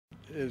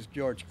is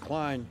Georg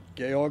Klein,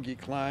 Georg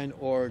Klein,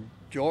 or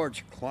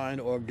George Klein,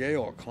 or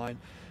Georg Klein.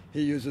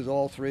 He uses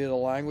all three of the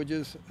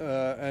languages,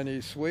 and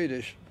he's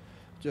Swedish,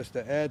 just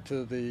to add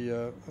to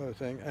the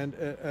thing.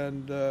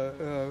 And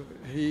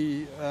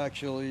he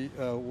actually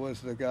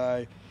was the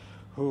guy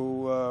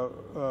who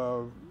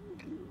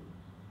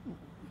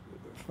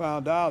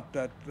found out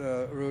that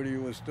Rudy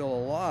was still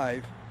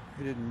alive.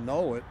 He didn't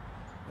know it,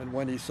 and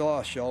when he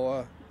saw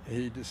Shoah,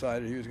 he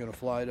decided he was going to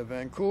fly to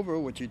Vancouver,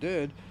 which he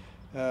did,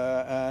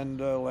 and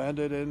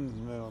landed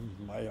in.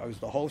 I was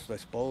the host, I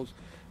suppose,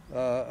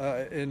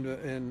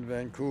 in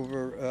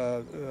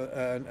Vancouver,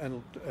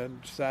 and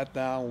sat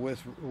down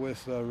with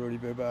Rudy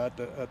Vrba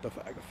at the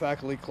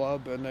faculty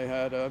club, and they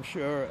had, I'm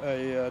sure,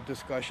 a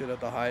discussion at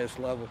the highest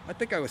level. I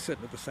think I was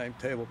sitting at the same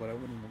table, but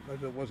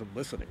I wasn't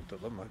listening to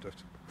them.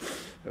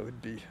 It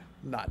would be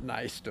not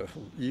nice to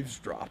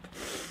eavesdrop.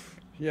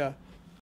 Yeah.